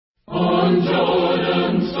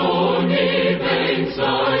Jordan's stormy banks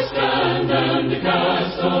I stand, and the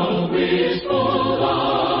castle is full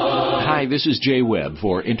of... Hi, this is Jay Webb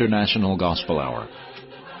for International Gospel Hour.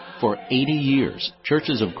 For 80 years,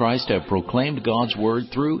 Churches of Christ have proclaimed God's Word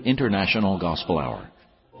through International Gospel Hour.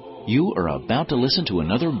 You are about to listen to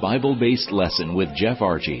another Bible-based lesson with Jeff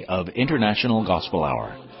Archie of International Gospel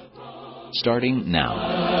Hour. Starting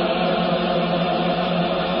now.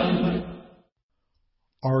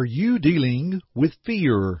 Are you dealing with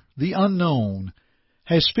fear, the unknown?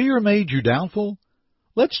 Has fear made you doubtful?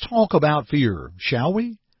 Let's talk about fear, shall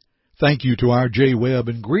we? Thank you to our Jay Webb,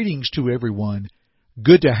 and greetings to everyone.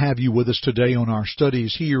 Good to have you with us today on our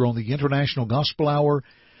studies here on the International Gospel Hour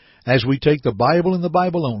as we take the Bible and the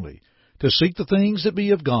Bible only, to seek the things that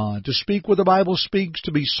be of God, to speak where the Bible speaks,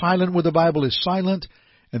 to be silent where the Bible is silent,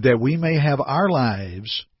 and that we may have our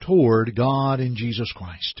lives toward God in Jesus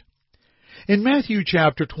Christ. In Matthew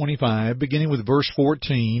chapter 25, beginning with verse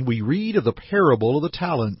 14, we read of the parable of the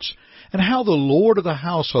talents, and how the Lord of the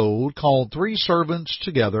household called 3 servants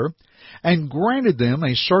together, and granted them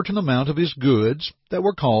a certain amount of his goods that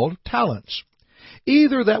were called talents.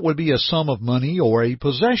 Either that would be a sum of money or a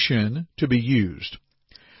possession to be used.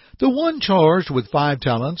 The one charged with 5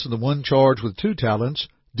 talents and the one charged with 2 talents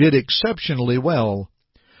did exceptionally well.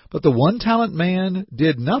 But the 1-talent man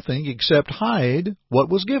did nothing except hide what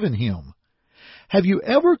was given him. Have you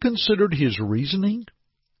ever considered his reasoning?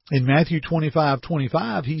 In Matthew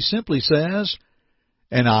 25:25, he simply says,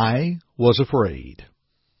 "And I was afraid."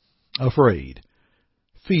 Afraid.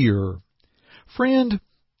 Fear. Friend,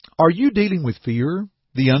 are you dealing with fear,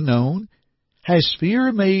 the unknown? Has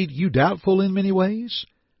fear made you doubtful in many ways?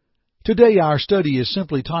 Today our study is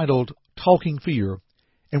simply titled Talking Fear,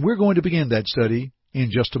 and we're going to begin that study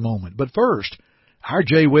in just a moment. But first, our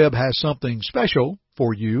Jay Webb has something special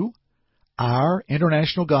for you, our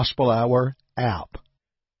International Gospel Hour app.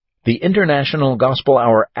 The International Gospel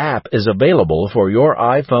Hour app is available for your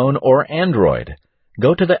iPhone or Android.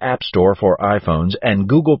 Go to the App Store for iPhones and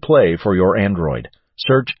Google Play for your Android.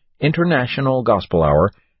 Search International Gospel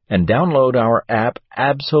Hour and download our app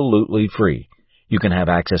absolutely free. You can have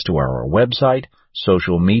access to our website,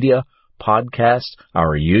 social media, podcasts,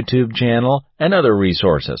 our YouTube channel, and other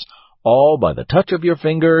resources, all by the touch of your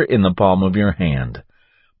finger in the palm of your hand.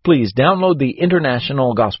 Please download the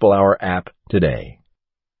International Gospel Hour app today.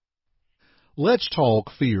 Let's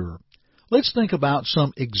talk fear. Let's think about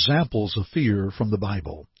some examples of fear from the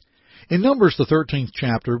Bible. In Numbers, the 13th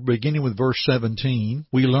chapter, beginning with verse 17,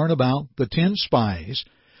 we learn about the 10 spies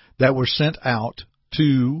that were sent out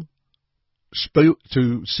to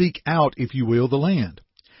seek out, if you will, the land.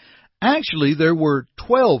 Actually, there were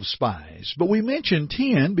 12 spies, but we mention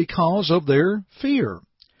 10 because of their fear.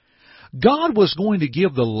 God was going to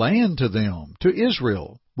give the land to them, to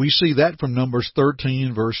Israel. We see that from Numbers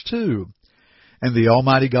 13, verse 2. And the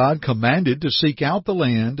Almighty God commanded to seek out the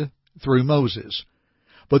land through Moses.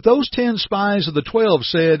 But those 10 spies of the 12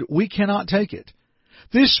 said, "We cannot take it."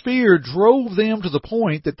 This fear drove them to the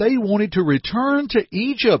point that they wanted to return to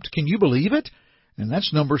Egypt. Can you believe it? And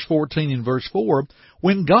that's Numbers 14 and verse 4,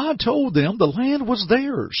 when God told them the land was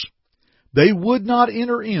theirs. They would not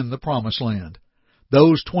enter in the promised land.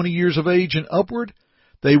 Those 20 years of age and upward,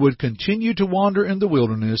 they would continue to wander in the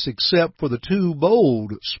wilderness except for the 2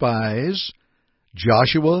 bold spies,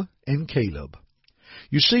 Joshua and Caleb.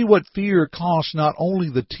 You see what fear cost not only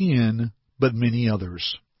the 10, but many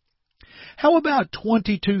others. How about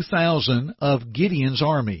 22,000 of Gideon's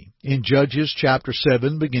army in Judges chapter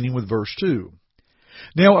 7, beginning with verse 2?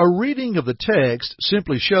 Now, a reading of the text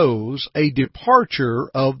simply shows a departure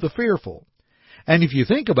of the fearful. And if you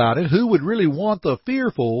think about it, who would really want the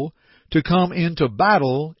fearful to come into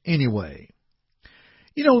battle anyway?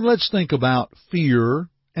 Let's think about fear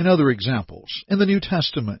and other examples. In the New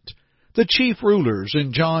Testament, the chief rulers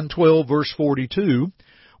in John 12, verse 42,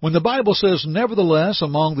 when the Bible says, "Nevertheless,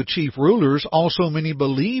 among the chief rulers also many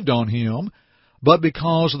believed on him, but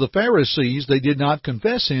because of the Pharisees they did not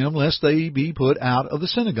confess him, lest they be put out of the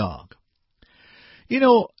synagogue."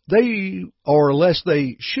 Lest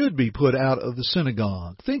they should be put out of the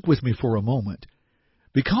synagogue. Think with me for a moment.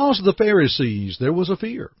 Because of the Pharisees, there was a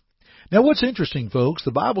fear. Now, what's interesting, folks,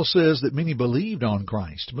 the Bible says that many believed on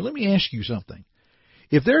Christ. But let me ask you something.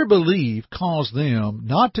 If their belief caused them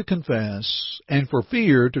not to confess and for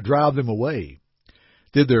fear to drive them away,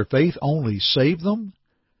 did their faith only save them?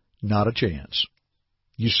 Not a chance.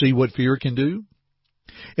 You see what fear can do?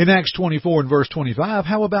 In Acts 24 and verse 25,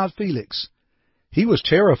 how about Felix? He was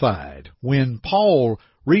terrified when Paul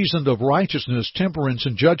reasoned of righteousness, temperance,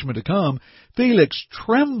 and judgment to come. Felix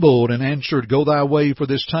trembled and answered, "Go thy way for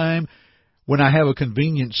this time." When I have a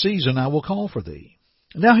convenient season, I will call for thee.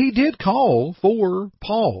 Now he did call for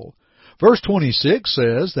Paul. Verse 26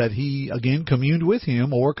 says that he again communed with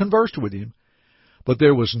him or conversed with him, but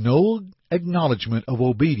there was no acknowledgement of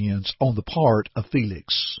obedience on the part of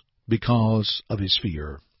Felix because of his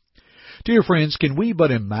fear. Dear friends, can we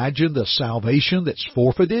but imagine the salvation that's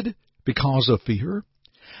forfeited because of fear,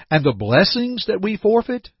 and the blessings that we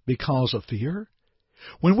forfeit because of fear?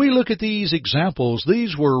 When we look at these examples,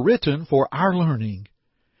 these were written for our learning,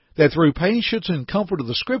 that through patience and comfort of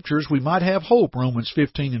the Scriptures we might have hope, Romans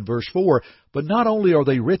 15 and verse 4. But not only are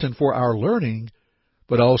they written for our learning,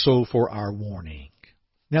 but also for our warning.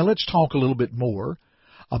 Now let's talk a little bit more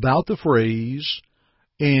about the phrase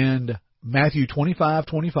in Matthew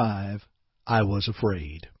 25:25, I was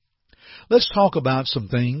afraid. Let's talk about some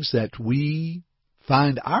things that we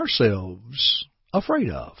find ourselves afraid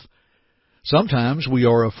of. Sometimes we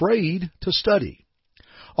are afraid to study.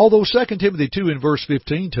 Although 2 Timothy 2 and verse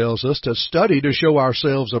 15 tells us to study to show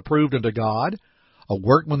ourselves approved unto God, a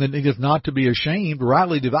workman that needeth not to be ashamed,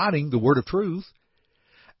 rightly dividing the word of truth.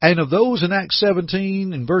 And of those in Acts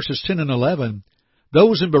 17 and verses 10 and 11,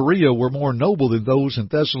 those in Berea were more noble than those in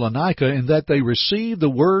Thessalonica, in that they received the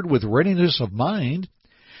word with readiness of mind,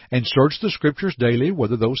 and searched the Scriptures daily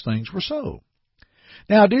whether those things were so.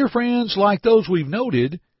 Now, dear friends, like those we've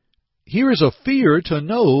noted, here is a fear to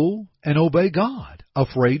know and obey God,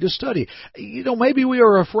 afraid to study. Maybe we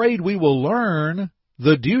are afraid we will learn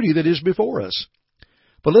the duty that is before us.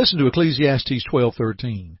 But listen to Ecclesiastes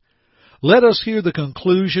 12:13. Let us hear the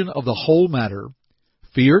conclusion of the whole matter.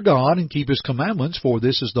 Fear God and keep His commandments, for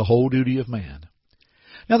this is the whole duty of man.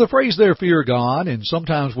 Now the phrase there, fear God, and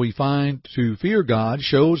sometimes we find to fear God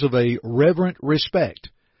shows of a reverent respect.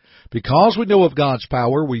 Because we know of God's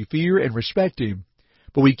power, we fear and respect Him,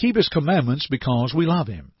 but we keep His commandments because we love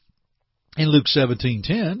Him. In Luke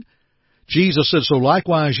 17:10, Jesus said, So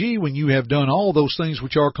likewise ye, when you have done all those things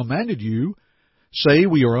which are commanded you, say,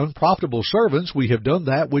 we are unprofitable servants, we have done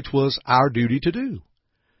that which was our duty to do.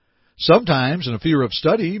 Sometimes, in a fear of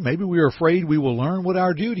study, maybe we are afraid we will learn what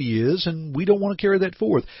our duty is, and we don't want to carry that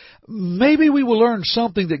forth. Maybe we will learn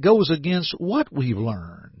something that goes against what we've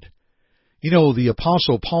learned. The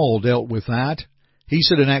Apostle Paul dealt with that. He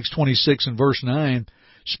said in Acts 26 and verse 9,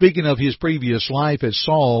 speaking of his previous life as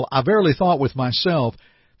Saul, I verily thought with myself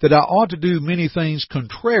that I ought to do many things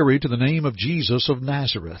contrary to the name of Jesus of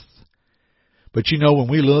Nazareth. But when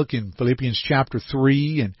we look in Philippians chapter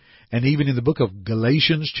 3 and even in the book of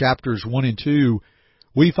Galatians chapters 1 and 2,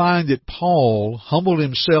 we find that Paul humbled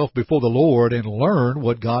himself before the Lord and learned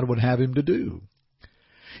what God would have him to do.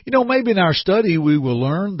 Maybe in our study we will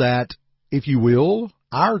learn that, if you will,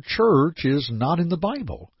 our church is not in the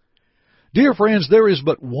Bible. Dear friends, there is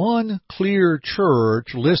but one clear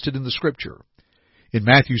church listed in the Scripture. In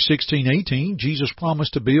Matthew 16:18, Jesus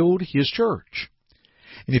promised to build His church.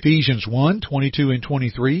 In Ephesians 1:22 and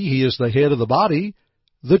 23, He is the head of the body,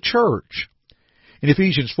 the church. In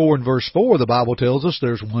Ephesians 4 and verse 4, the Bible tells us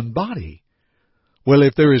there's one body. Well,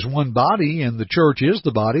 if there is one body and the church is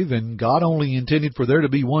the body, then God only intended for there to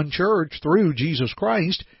be one church through Jesus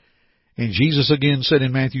Christ. And Jesus again said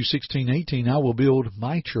in Matthew 16:18, I will build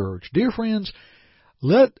my church. Dear friends,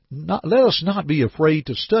 let us not be afraid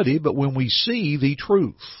to study, but when we see the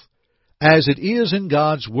truth, as it is in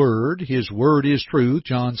God's Word, His Word is truth,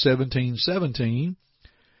 John 17:17,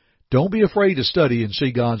 don't be afraid to study and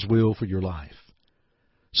see God's will for your life.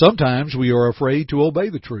 Sometimes we are afraid to obey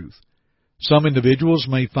the truth. Some individuals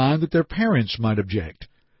may find that their parents might object.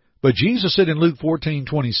 But Jesus said in Luke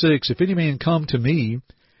 14:26, If any man come to me,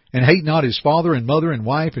 and hate not his father and mother and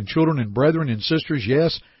wife and children and brethren and sisters,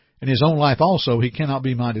 yes, and his own life also, he cannot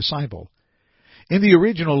be my disciple. In the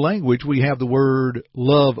original language, we have the word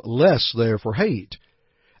love less there for hate.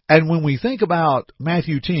 And when we think about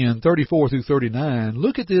Matthew 10:34 through 39,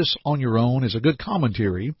 look at this on your own as a good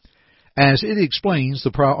commentary, as it explains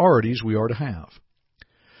the priorities we are to have.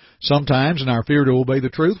 Sometimes in our fear to obey the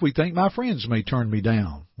truth, we think my friends may turn me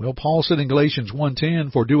down. Well, Paul said in Galatians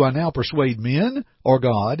 1:10, For do I now persuade men or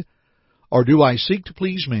God, or do I seek to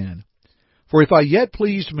please men? For if I yet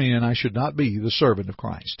pleased men, I should not be the servant of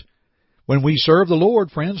Christ. When we serve the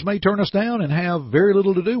Lord, friends may turn us down and have very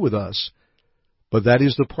little to do with us. But that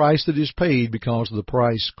is the price that is paid because of the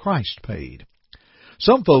price Christ paid.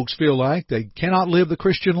 Some folks feel like they cannot live the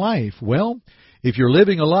Christian life. Well, if you're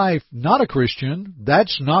living a life not a Christian,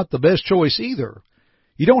 that's not the best choice either.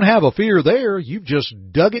 You don't have a fear there. You've just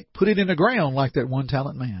dug it, put it in the ground like that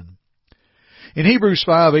one-talent man. In Hebrews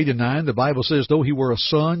 5:8 and 9, the Bible says, Though he were a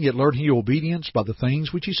son, yet learned he obedience by the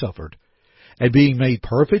things which he suffered. And being made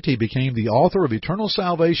perfect, he became the author of eternal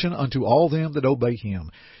salvation unto all them that obey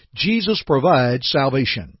him. Jesus provides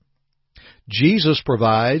salvation. Jesus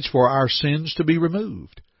provides for our sins to be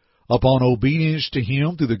removed. Upon obedience to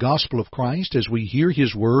Him through the gospel of Christ, as we hear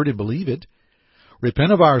His word and believe it,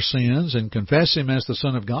 repent of our sins and confess Him as the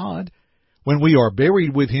Son of God, when we are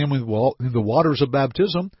buried with Him in the waters of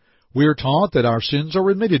baptism, we are taught that our sins are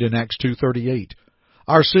remitted in Acts 2:38.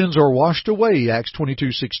 Our sins are washed away, Acts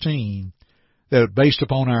 22:16. That based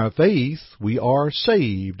upon our faith, we are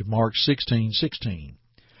saved, Mark 16:16.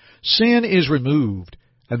 Sin is removed,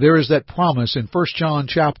 and there is that promise in 1 John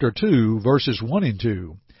chapter 2, verses 1 and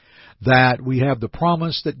 2, that we have the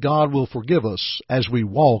promise that God will forgive us as we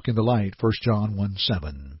walk in the light, 1 John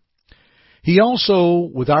 1:7. He also,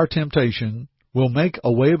 with our temptation, will make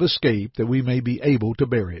a way of escape that we may be able to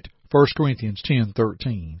bear it, 1 Corinthians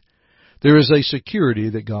 10:13. There is a security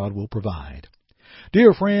that God will provide.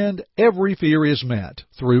 Dear friend, every fear is met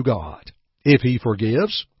through God. If He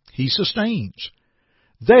forgives, He sustains.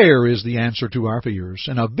 There is the answer to our fears,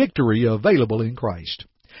 and a victory available in Christ.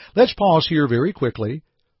 Let's pause here very quickly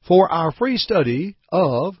for our free study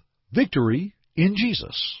of Victory in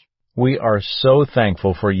Jesus. We are so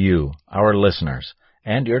thankful for you, our listeners,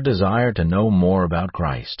 and your desire to know more about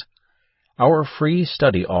Christ. Our free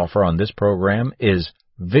study offer on this program is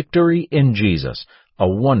Victory in Jesus, a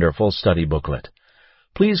wonderful study booklet.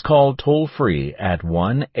 Please call toll-free at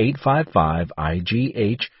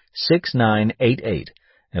 1-855-IGH-6988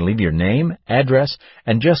 and leave your name, address,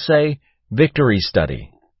 and just say, Victory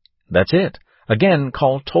Study. That's it. Again,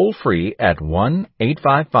 call toll-free at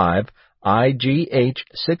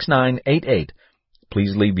 1-855-IGH-6988.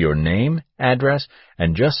 Please leave your name, address,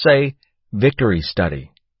 and just say, Victory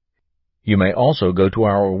Study. You may also go to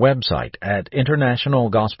our website at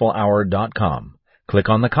internationalgospelhour.com. Click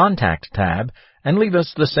on the Contact tab and leave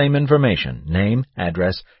us the same information, name,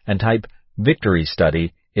 address, and type Victory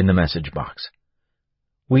Study in the message box.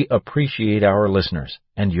 We appreciate our listeners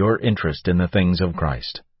and your interest in the things of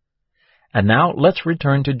Christ. And now let's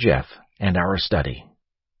return to Jeff and our study.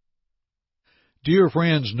 Dear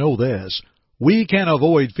friends, know this. We can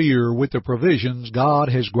avoid fear with the provisions God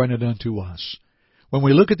has granted unto us. When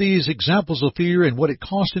we look at these examples of fear and what it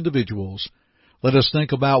costs individuals, let us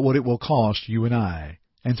think about what it will cost you and I.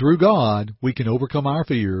 And through God, we can overcome our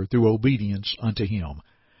fear through obedience unto Him.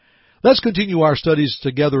 Let's continue our studies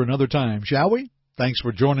together another time, shall we? Thanks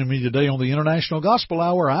for joining me today on the International Gospel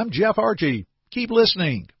Hour. I'm Jeff Archie. Keep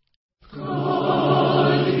listening.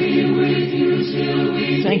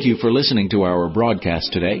 Thank you for listening to our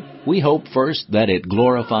broadcast today. We hope first that it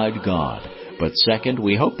glorified God, but second,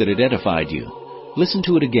 we hope that it edified you. Listen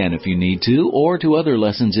to it again if you need to, or to other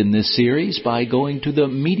lessons in this series by going to the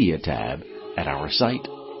Media tab at our site,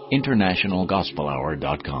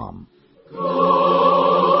 internationalgospelhour.com.